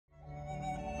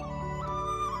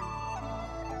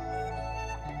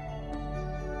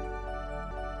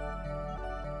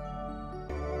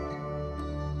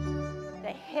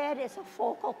head is a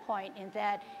focal point in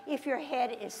that if your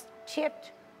head is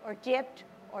tipped or dipped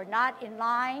or not in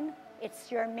line,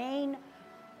 it's your main,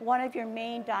 one of your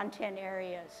main dantian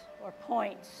areas or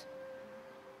points.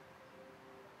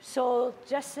 So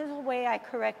just as the way I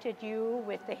corrected you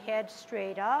with the head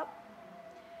straight up,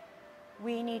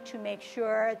 we need to make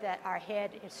sure that our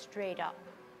head is straight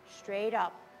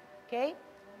up, okay?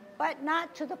 But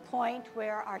not to the point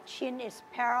where our chin is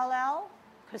parallel,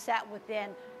 because that would then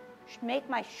make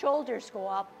my shoulders go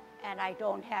up and I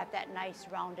don't have that nice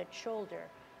rounded shoulder,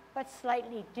 but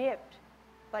slightly dipped.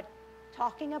 But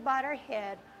talking about our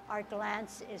head, our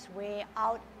glance is way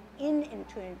out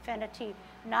into infinity,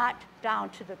 not down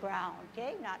to the ground,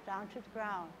 okay? Not down to the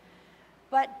ground.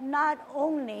 But not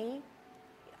only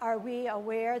are we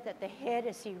aware that the head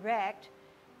is erect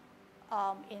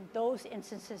in those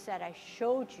instances that I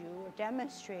showed you or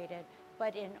demonstrated,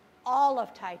 but in all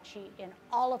of Tai Chi, in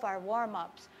all of our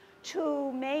warm-ups,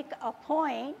 to make a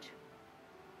point,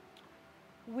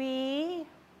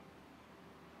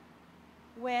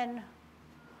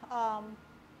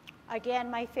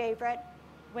 again, my favorite,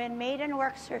 when Maiden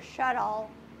works her shuttle,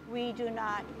 we do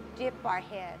not dip our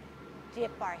head.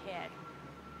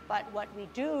 But what we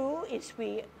do is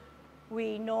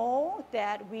we know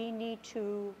that we need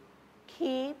to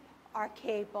keep our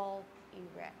cable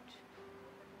erect.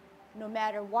 No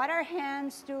matter what our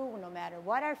hands do, no matter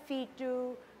what our feet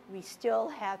do, we still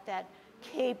have that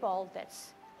cable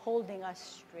that's holding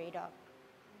us straight up,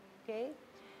 okay?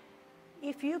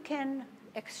 If you can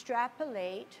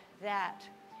extrapolate that,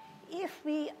 if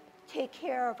we take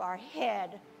care of our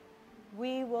head,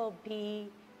 we will be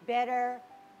better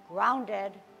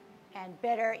grounded and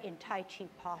better in Tai Chi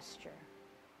posture.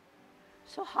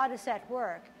 So how does that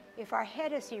work? If our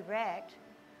head is erect,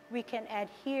 we can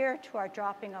adhere to our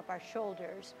dropping of our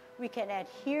shoulders. We can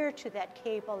adhere to that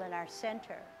cable in our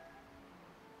center.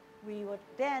 We would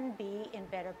then be in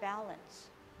better balance,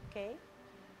 okay?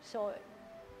 So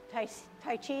Tai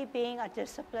Chi being a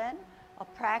discipline, a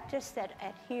practice that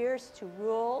adheres to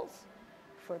rules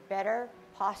for better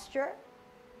posture,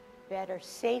 better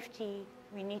safety,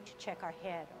 we need to check our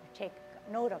head or take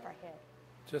note of our head.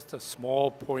 Just a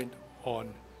small point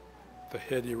on the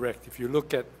head erect. If you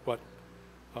look at what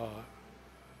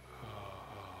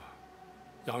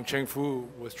Yang Cheng Fu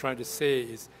was trying to say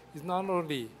is not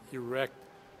only erect,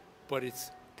 but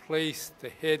it's placed, the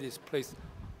head is placed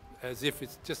as if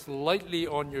it's just lightly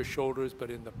on your shoulders, but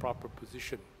in the proper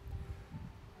position.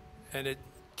 And it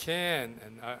can,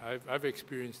 and I've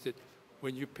experienced it,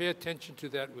 when you pay attention to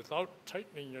that without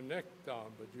tightening your neck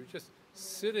down, but you're just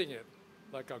sitting it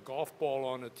like a golf ball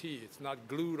on a tee. It's not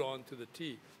glued onto the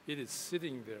tee. It is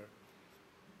sitting there.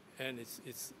 And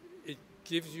it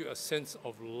gives you a sense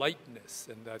of lightness,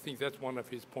 and I think that's one of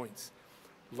his points.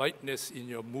 Lightness in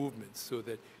your movements so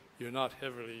that you're not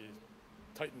heavily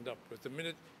tightened up. But the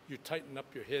minute you tighten up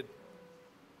your head,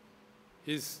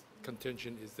 his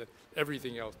contention is that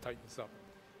everything else tightens up.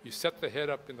 You set the head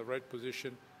up in the right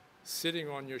position, sitting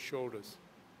on your shoulders.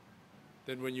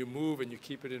 Then when you move and you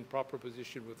keep it in proper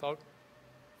position without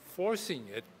forcing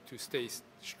it to stay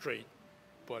straight,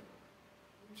 but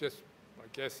just, I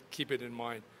guess, keep it in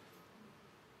mind,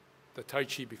 the Tai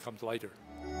Chi becomes lighter.